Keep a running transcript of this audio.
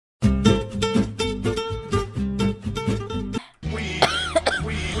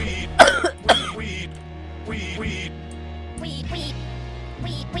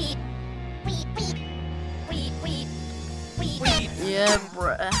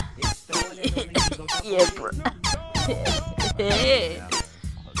Yeah, bro.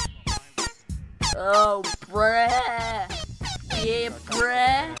 Oh, bruh. Yeah,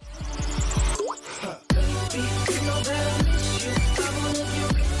 bruh.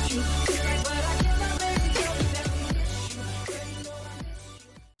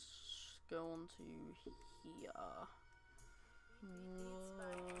 Go on to here.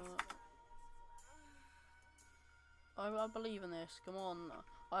 I believe in this. Come on.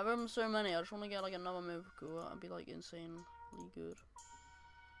 I have so many. I just want to get like another miracle and be like insanely good.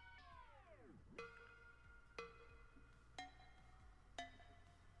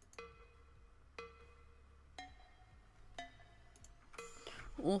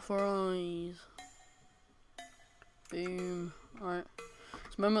 Authorize. Boom. Alright.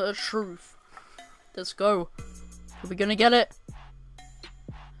 It's moment of truth. Let's go. Are we gonna get it?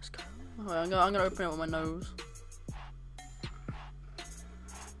 Let's go. Alright, I'm gonna open it with my nose.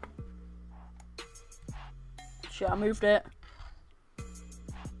 Shit, I moved it.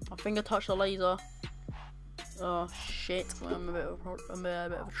 My finger touched the laser. Oh shit, I'm a bit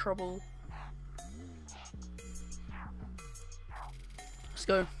of trouble. Let's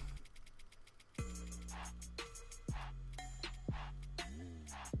go.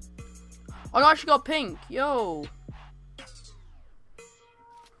 I actually got pink, yo.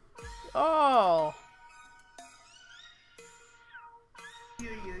 Oh. You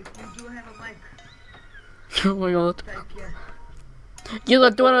do have a mic. Oh my god. Type, yeah. Yes, I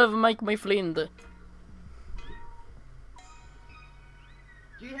do have a mic, my friend. Do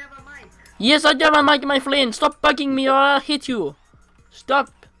you have a mic? Yes, I do have a mic, my friend. Stop bugging me or I'll hit you. Stop.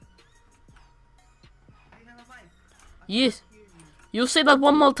 Do you have a mic? Yes. You say that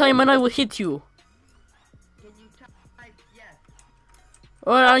one more time and I will hit you. Can you type yes?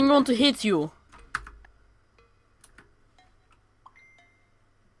 Or I'm going to hit you.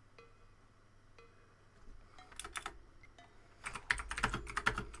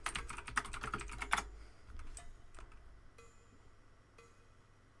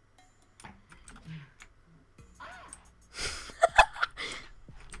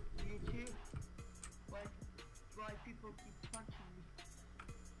 You too? Why people keep punching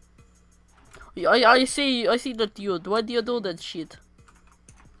me? I see that you. Why do you do that shit?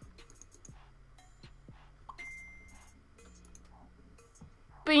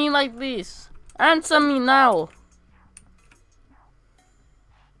 Being like this. Answer me now.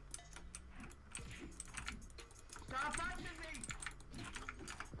 Stop punching me!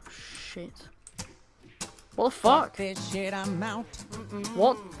 Shit. What the fuck? This shit, I'm out.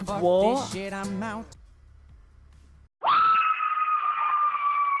 What? Fuck What? this shit, I'm out.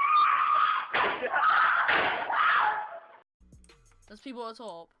 There's people at the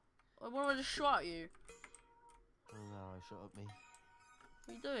top. Why don't I just shot at you? Oh no, shut up me.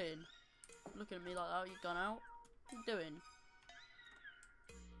 What are you doing? Looking at me like that, you gun out? What are you doing?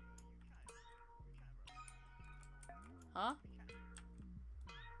 Huh?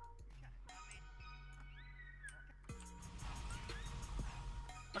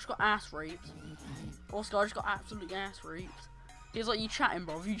 I just got ass raped. Oscar, I just got absolutely ass raped. He's like, you chatting,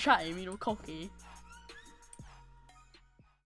 bro? You chatting, you know, cocky.